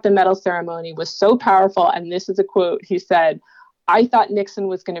thought the medal ceremony was so powerful, and this is a quote. He said, "I thought Nixon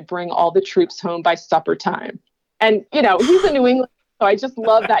was going to bring all the troops home by supper time." And he's a New England, so I just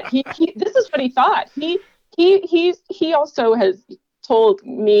love that. He this is what he thought. He also has told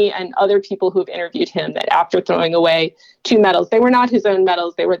me and other people who have interviewed him that after throwing away 2 medals, they were not his own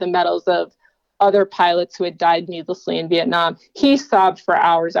medals, they were the medals of other pilots who had died needlessly in Vietnam. He sobbed for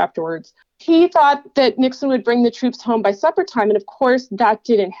hours afterwards. He thought that Nixon would bring the troops home by supper time, and of course that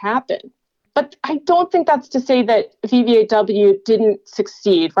didn't happen. But I don't think that's to say that VVAW didn't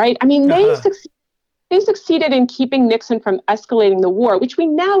succeed, right? I mean, they succeeded in keeping Nixon from escalating the war, which we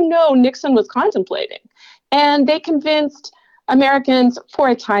now know Nixon was contemplating. And they convinced Americans, for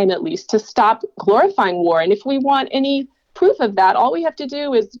a time at least, to stop glorifying war. And if we want any proof of that, all we have to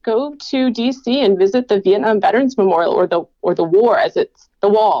do is go to D.C. and visit the Vietnam Veterans Memorial or the Wall as it's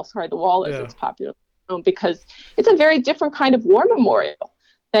popularly known, because it's a very different kind of war memorial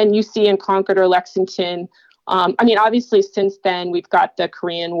than you see in Concord or Lexington. Obviously, since then, we've got the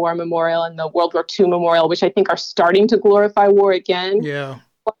Korean War Memorial and the World War II Memorial, which I think are starting to glorify war again. Yeah.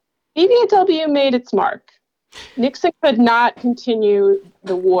 But VVAW made its mark. Nixon could not continue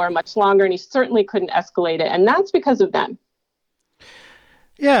the war much longer, and he certainly couldn't escalate it, and that's because of them.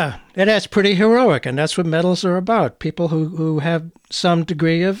 Yeah, and that's pretty heroic, and that's what medals are about. People who have some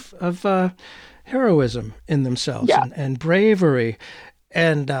degree of heroism in themselves and bravery.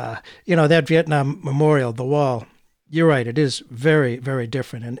 And, that Vietnam Memorial, the wall, you're right, it is very, very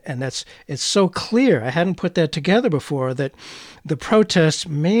different. And it's so clear. I hadn't put that together before, that the protests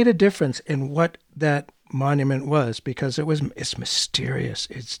made a difference in what that monument was, because it's mysterious.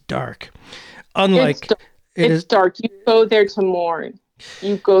 It's dark. It's dark. You go there to mourn.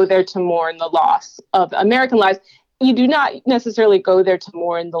 You go there to mourn the loss of American lives. You do not necessarily go there to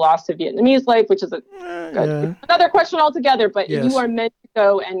mourn the loss of Vietnamese life, which is another question altogether, but yes. You are meant to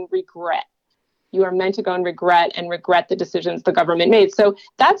go and regret. You are meant to go and regret the decisions the government made. So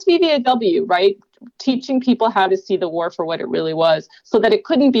that's VVAW, right? Teaching people how to see the war for what it really was, so that it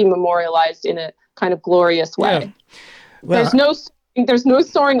couldn't be memorialized in a kind of glorious way. Yeah. Well, there's no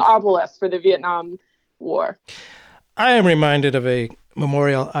soaring obelisk for the Vietnam War. I am reminded of a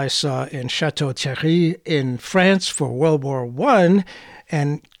memorial I saw in Château Thierry in France for World War I,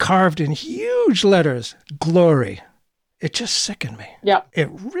 and carved in huge letters, "Glory." It just sickened me. Yeah.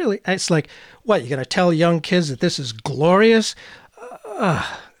 It's like, what, you're going to tell young kids that this is glorious?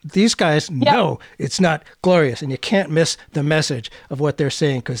 These guys know it's not glorious, and you can't miss the message of what they're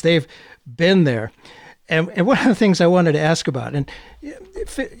saying, because they've been there. And one of the things I wanted to ask about, and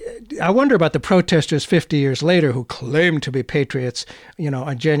I wonder about the protesters 50 years later who claimed to be patriots,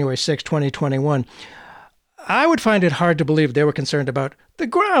 on January 6, 2021. I would find it hard to believe they were concerned about the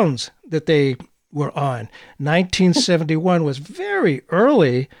grounds that they were on. 1971 was very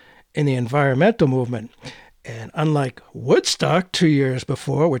early in the environmental movement. And unlike Woodstock 2 years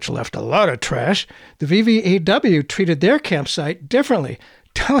before, which left a lot of trash, the VVAW treated their campsite differently.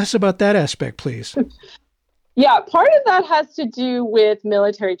 Tell us about that aspect, please. Yeah, part of that has to do with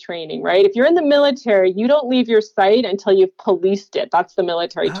military training, right? If you're in the military, you don't leave your site until you've policed it. That's the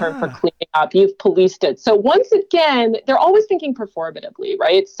military term for cleaning up. You've policed it. So once again, they're always thinking performatively,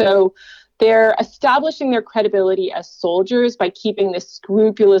 right? So they're establishing their credibility as soldiers by keeping this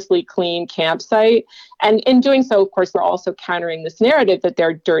scrupulously clean campsite. And in doing so, of course, they're also countering this narrative that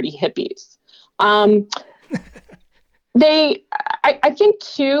they're dirty hippies. I think,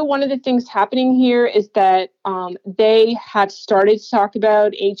 too, one of the things happening here is that they have started to talk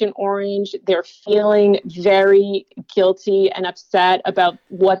about Agent Orange. They're feeling very guilty and upset about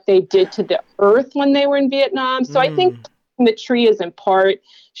what they did to the earth when they were in Vietnam. So I think the tree is in part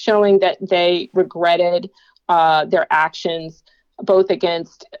showing that they regretted their actions, both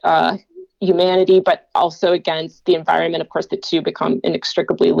against humanity, but also against the environment. Of course, the two become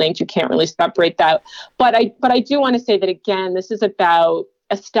inextricably linked. You can't really separate that. But I do want to say that, again, this is about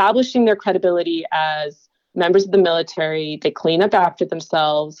establishing their credibility as members of the military. They clean up after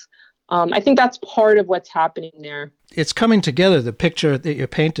themselves. I think that's part of what's happening there. It's coming together, the picture that you're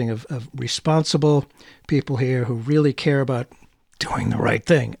painting of responsible people here who really care about doing the right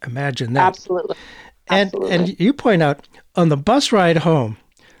thing. Imagine that. Absolutely. And you point out on the bus ride home,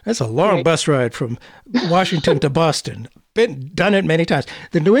 that's a long bus ride from Washington to Boston. Done it many times.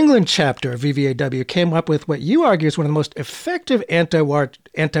 The New England chapter of VVAW came up with what you argue is one of the most effective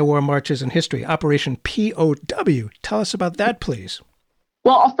anti-war marches in history, Operation POW. Tell us about that, please.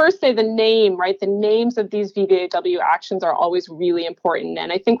 Well, I'll first say the name, right? The names of these VVAW actions are always really important.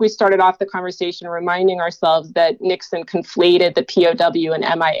 And I think we started off the conversation reminding ourselves that Nixon conflated the POW and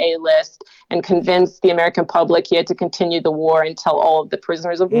MIA list and convinced the American public he had to continue the war until all of the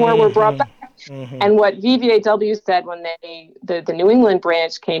prisoners of war were brought back. And what VVAW said when the New England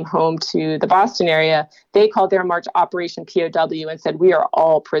branch came home to the Boston area, they called their march Operation POW and said, we are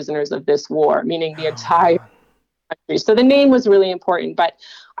all prisoners of this war, meaning the entire country. So the name was really important. But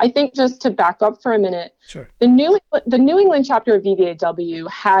I think just to back up for a minute, sure. The New England chapter of VVAW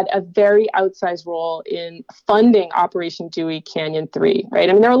had a very outsized role in funding Operation Dewey Canyon 3, right?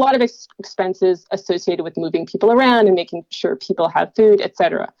 I mean, there are a lot of expenses associated with moving people around and making sure people have food, et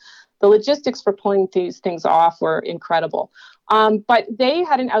cetera. The logistics for pulling these things off were incredible. But they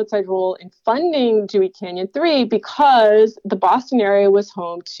had an outside role in funding Dewey Canyon 3 because the Boston area was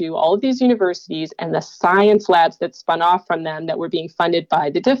home to all of these universities and the science labs that spun off from them that were being funded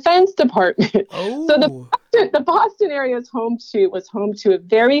by the Defense Department. Oh. So the Boston area was home to a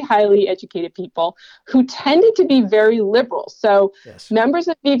very highly educated people who tended to be very liberal. So members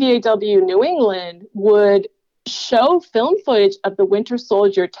of VVAW New England would show film footage of the Winter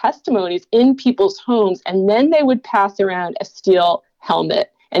Soldier testimonies in people's homes, and then they would pass around a steel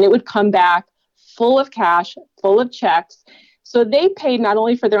helmet, and it would come back full of cash, full of checks. So they paid not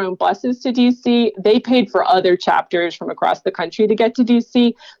only for their own buses to DC, they paid for other chapters from across the country to get to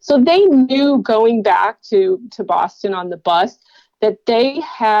DC. So they knew going back to Boston on the bus that they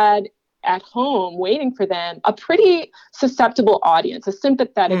had at home waiting for them a pretty susceptible audience, a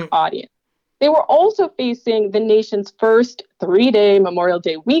sympathetic audience. They were also facing the nation's first 3-day Memorial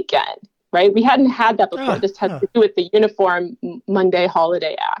Day weekend, right? We hadn't had that before. This has to do with the Uniform Monday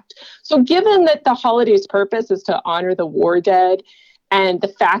Holiday Act. So given that the holiday's purpose is to honor the war dead, and the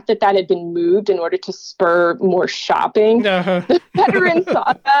fact that that had been moved in order to spur more shopping, the veterans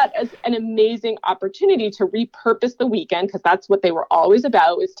saw that as an amazing opportunity to repurpose the weekend, because that's what they were always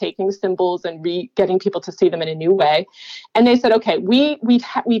about, is taking symbols and getting people to see them in a new way. And they said, okay,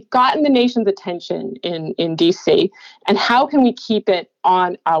 we've gotten the nation's attention in DC, and how can we keep it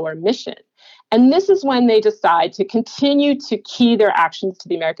on our mission? And this is when they decide to continue to key their actions to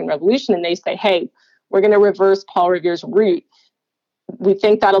the American Revolution. And they say, hey, we're going to reverse Paul Revere's route. We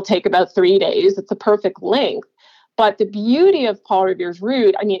think that'll take about 3 days. It's a perfect length. But the beauty of Paul Revere's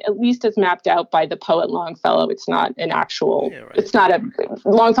route, I mean, at least as mapped out by the poet Longfellow, it's not an actual,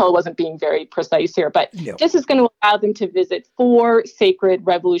 Longfellow wasn't being very precise here, but this is going to allow them to visit 4 sacred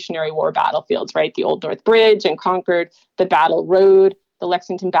Revolutionary War battlefields, right? The Old North Bridge and Concord, the Battle Road, the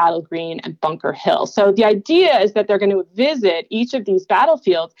Lexington Battle Green, and Bunker Hill. So the idea is that they're going to visit each of these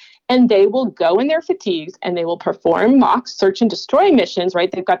battlefields, and they will go in their fatigues and they will perform mock search and destroy missions,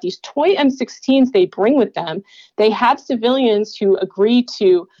 right? They've got these toy M16s they bring with them. They have civilians who agree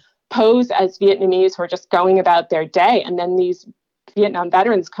to pose as Vietnamese who are just going about their day. And then these Vietnam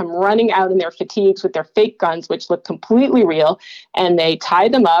veterans come running out in their fatigues with their fake guns, which look completely real, and they tie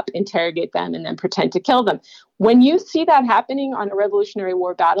them up, interrogate them, and then pretend to kill them. When you see that happening on a Revolutionary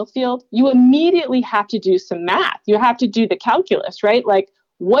War battlefield, you immediately have to do some math. You have to do the calculus, right? Like,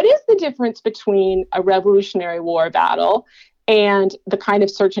 what is the difference between a Revolutionary War battle and the kind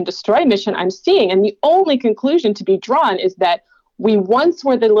of search and destroy mission I'm seeing? And the only conclusion to be drawn is that we once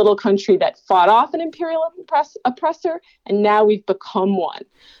were the little country that fought off an imperial oppressor, and now we've become one.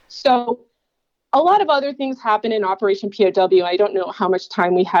 So a lot of other things happen in Operation POW. I don't know how much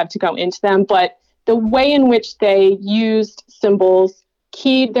time we have to go into them, but the way in which they used symbols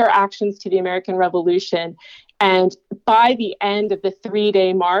keyed their actions to the American Revolution. And by the end of the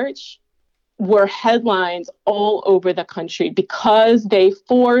 3-day march, were headlines all over the country because they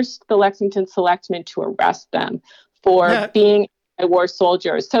forced the Lexington selectmen to arrest them for being war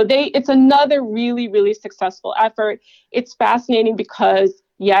soldiers. So it's another really, really successful effort. It's fascinating because,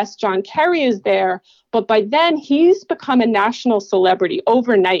 yes, John Kerry is there, but by then he's become a national celebrity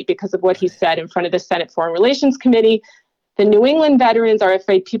overnight because of what he said in front of the Senate Foreign Relations Committee. The New England veterans are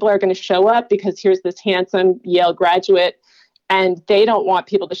afraid people are going to show up because here's this handsome Yale graduate, and they don't want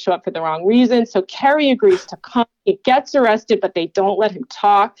people to show up for the wrong reason. So Kerry agrees to come. He gets arrested, but they don't let him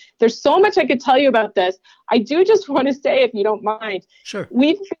talk. There's so much I could tell you about this. I do just want to say, if you don't mind, sure.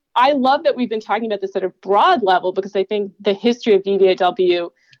 I love that we've been talking about this at a broad level because I think the history of VVAW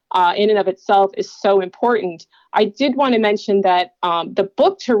in and of itself is so important. I did want to mention that the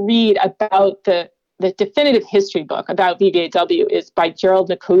book to read about the definitive history book about VVAW is by Gerald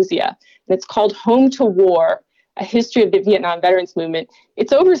Nicosia, and it's called Home to War, A History of the Vietnam Veterans Movement.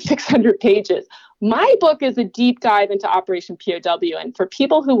 It's over 600 pages. My book is a deep dive into Operation POW, and for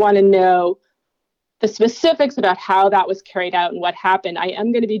people who want to know the specifics about how that was carried out and what happened, I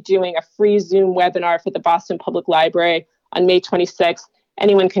am going to be doing a free Zoom webinar for the Boston Public Library on May 26th.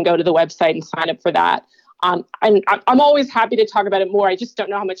 Anyone can go to the website and sign up for that. And I'm always happy to talk about it more. I just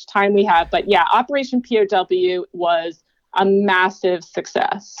don't know how much time we have. But yeah, Operation POW was a massive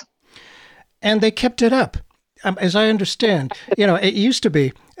success. And they kept it up. As I understand, it used to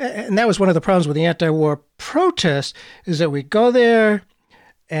be, and that was one of the problems with the anti-war protests, is that we go there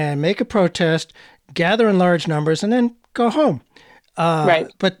and make a protest, gather in large numbers, and then go home. Right.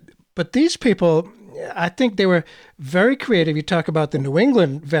 But these people, I think they were very creative. You talk about the New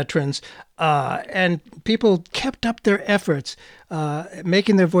England veterans, and people kept up their efforts,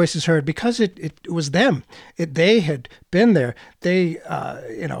 making their voices heard because it was them. They had been there. They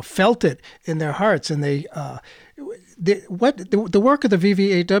felt it in their hearts, and the work of the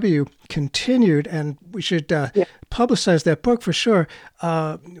VVAW continued, and we should publicize that book for sure.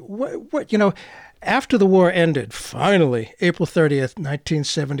 After the war ended, finally, April 30th,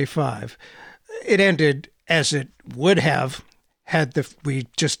 1975. It ended as it would have had we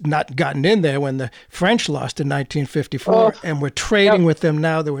just not gotten in there when the French lost in 1954, and we're trading with them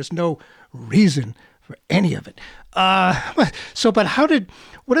now. There was no reason for any of it. But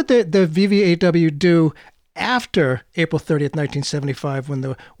what did the VVAW do after April 30th, 1975, when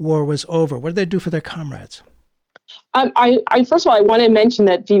the war was over? What did they do for their comrades? I first of all, I want to mention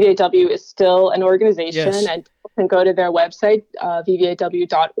that VVAW is still an organization, and people can go to their website,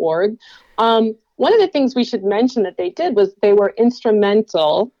 vvaw.org. One of the things we should mention that they did was they were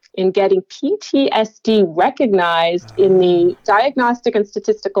instrumental in getting PTSD recognized in the Diagnostic and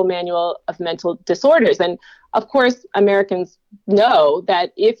Statistical Manual of Mental Disorders. And of course, Americans know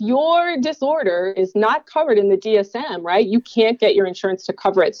that if your disorder is not covered in the DSM, right, you can't get your insurance to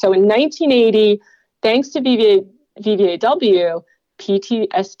cover it. So in 1980, thanks to VVAW,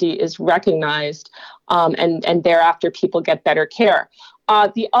 PTSD is recognized, and thereafter people get better care.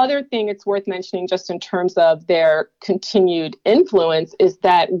 The other thing it's worth mentioning just in terms of their continued influence is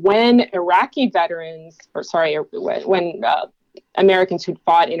that when Americans who'd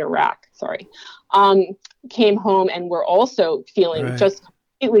fought in Iraq, came home and were also feeling just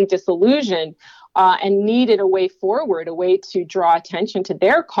completely disillusioned and needed a way forward, a way to draw attention to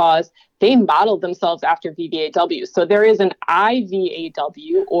their cause, they modeled themselves after VVAW. So there is an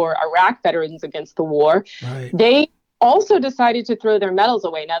IVAW, or Iraq Veterans Against the War. Right. They also decided to throw their medals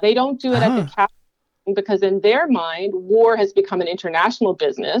away. Now, they don't do it at the Capitol because in their mind, war has become an international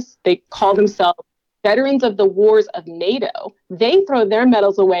business. They call themselves Veterans of the Wars of NATO. They throw their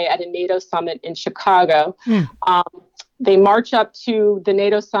medals away at a NATO summit in Chicago. They march up to the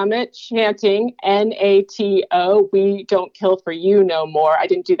NATO summit chanting NATO, we don't kill for you no more. I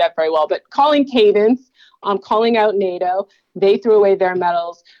didn't do that very well, but calling cadence, calling out NATO. They threw away their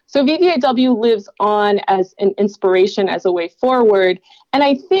medals. So VVAW lives on as an inspiration, as a way forward. And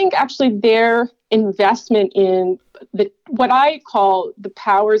I think actually their investment in what I call the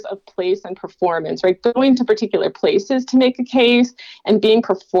powers of place and performance, right? Going to particular places to make a case and being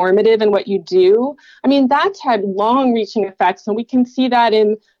performative in what you do. I mean, that's had long-reaching effects, and we can see that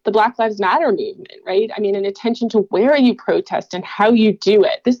in the Black Lives Matter movement, right? I mean, an attention to where you protest and how you do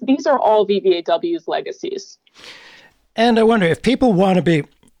it. These are all VVAW's legacies. And I wonder if people want to be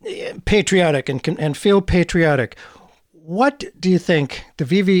patriotic and feel patriotic, what do you think the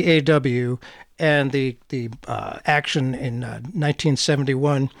VVAW and the action in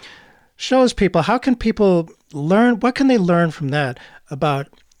 1971 shows people, how can people learn, what can they learn from that about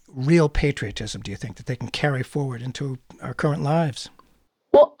real patriotism, do you think, that they can carry forward into our current lives?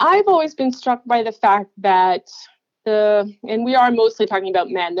 Well, I've always been struck by the fact that and we are mostly talking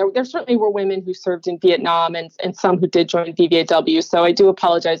about men. There certainly were women who served in Vietnam and some who did join VVAW. So I do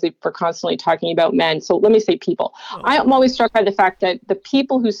apologize for constantly talking about men. So let me say people. I'm always struck by the fact that the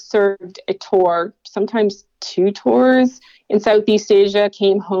people who served a tour, sometimes 2 tours in Southeast Asia,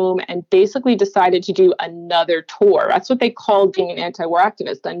 came home and basically decided to do another tour. That's what they called being an anti-war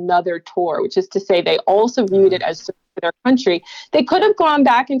activist, another tour, which is to say they also viewed it as service to their country. They could have gone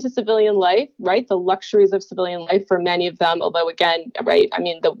back into civilian life, right? The luxuries of civilian life for many of them, although again, right, I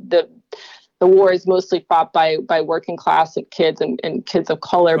mean, the war is mostly fought by working class and kids and kids of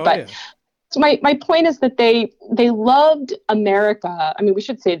color. So my point is that they loved America. I mean, we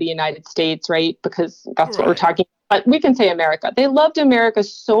should say the United States, right? Because that's what we're talking about. But we can say America. They loved America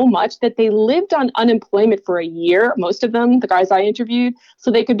so much that they lived on unemployment for a year, most of them, the guys I interviewed,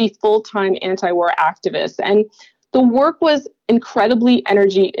 so they could be full-time anti-war activists. And the work was incredibly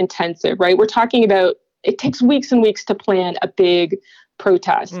energy intensive, right? We're talking about, it takes weeks and weeks to plan a big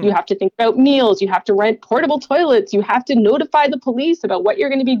protest. You have to think about meals. You have to rent portable toilets. You have to notify the police about what you're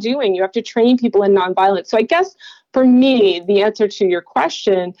going to be doing. You have to train people in nonviolence. So I guess for me, the answer to your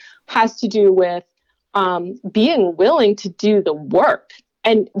question has to do with being willing to do the work.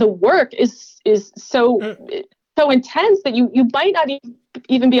 And the work is so intense that you might not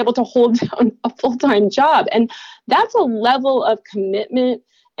even be able to hold down a full-time job. And that's a level of commitment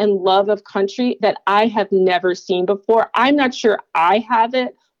and love of country that I have never seen before. I'm not sure I have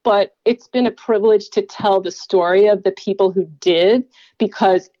it, but it's been a privilege to tell the story of the people who did,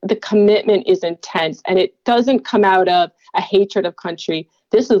 because the commitment is intense and it doesn't come out of a hatred of country.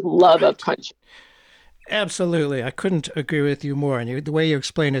 This is love of country. Absolutely. I couldn't agree with you more. And the way you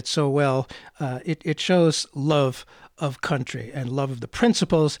explain it so well, it shows love of country and love of the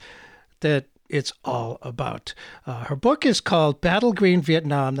principles that it's all about. Her book is called Battle Green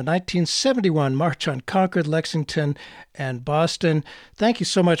Vietnam, the 1971 March on Concord, Lexington, and Boston. Thank you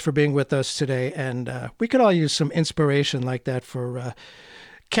so much for being with us today. And we could all use some inspiration like that for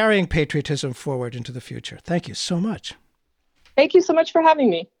carrying patriotism forward into the future. Thank you so much. Thank you so much for having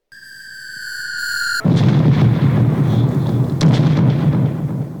me.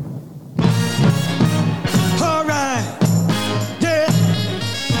 All right, yeah.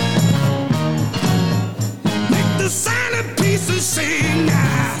 Make the silent pieces sing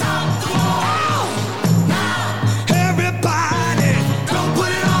now. Stop the war now. Everybody, don't put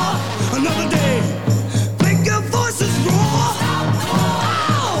it off another day. Make your voices roar. Stop the war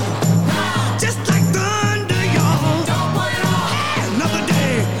now. Just like thunder, y'all. Don't put it off. Hey, another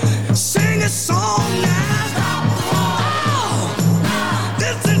day. Sing a song now. Stop the war now.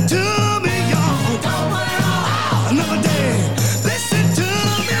 Listen to me, y'all. Don't put it off another day. Listen to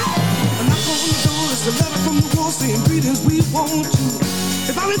me. A knock on the door is a letter from the war saying greetings, we want you.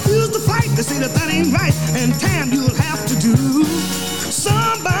 If I refuse to fight, they say that ain't right, and time you'll have to do.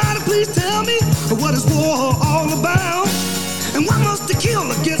 Somebody please tell me, what is war all about? And why must they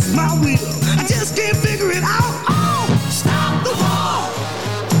kill against my will? I just can't figure it out. Oh, stop the war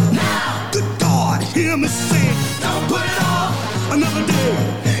now. Good God, hear me say, don't put it off another day.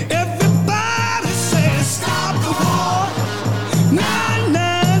 Everybody say, stop the war. Nah,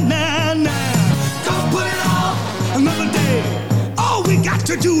 nah, nah, nah. Don't put it off another day. All we got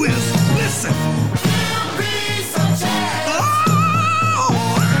to do is listen. There'll be some chance. Oh,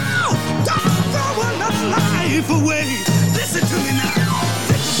 don't throw another life away. Listen to me now.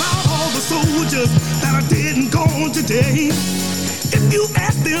 Think about all the soldiers that are dead and gone today. If you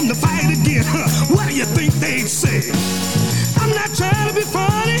ask them to fight again, what do you think they'd say? I'm not trying to be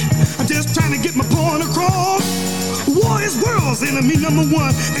funny, I'm just trying to get my point across. War is world's enemy number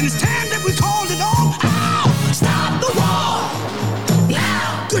one, and it's time that we called it off. Oh, stop the war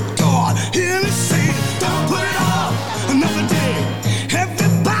now. Good God, hear me say, don't put it off another day.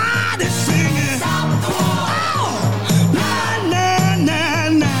 Everybody singing, stop the war. Oh, nah, nah, nah,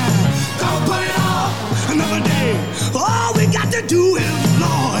 nah. Don't put it off another day. All we got to do is,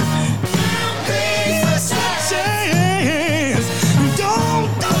 Lord, peace and chance. Don't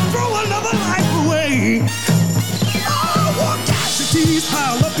throw another life away. Oh, war casualties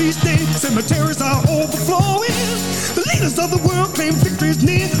pile up each day. Cemeteries are overflowing. The leaders of the world claim victory's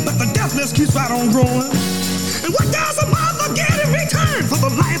near, but the death list keeps right on growing. And what does a mother get in return for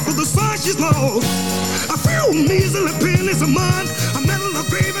the life of the son she's lost? A few measly pennies a month, a medal, a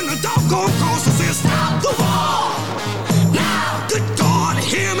grave, and a doggone cross that says, stop the war now. Good God,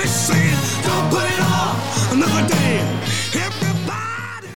 hear me say,